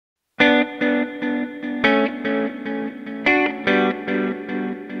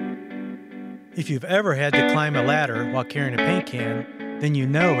If you've ever had to climb a ladder while carrying a paint can, then you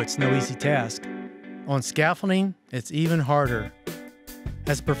know it's no easy task. On scaffolding, it's even harder.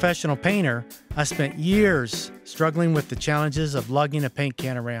 As a professional painter, I spent years struggling with the challenges of lugging a paint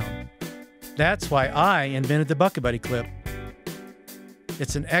can around. That's why I invented the Bucket Buddy clip.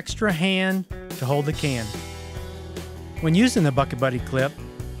 It's an extra hand to hold the can. When using the Bucket Buddy clip,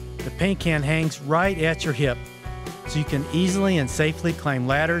 the paint can hangs right at your hip, so you can easily and safely climb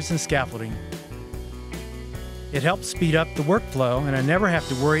ladders and scaffolding. It helps speed up the workflow, and I never have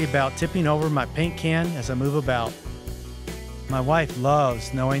to worry about tipping over my paint can as I move about. My wife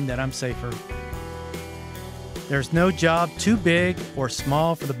loves knowing that I'm safer. There's no job too big or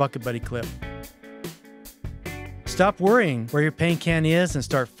small for the Bucket Buddy clip. Stop worrying where your paint can is and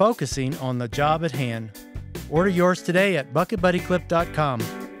start focusing on the job at hand. Order yours today at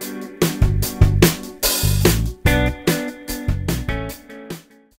bucketbuddyclip.com.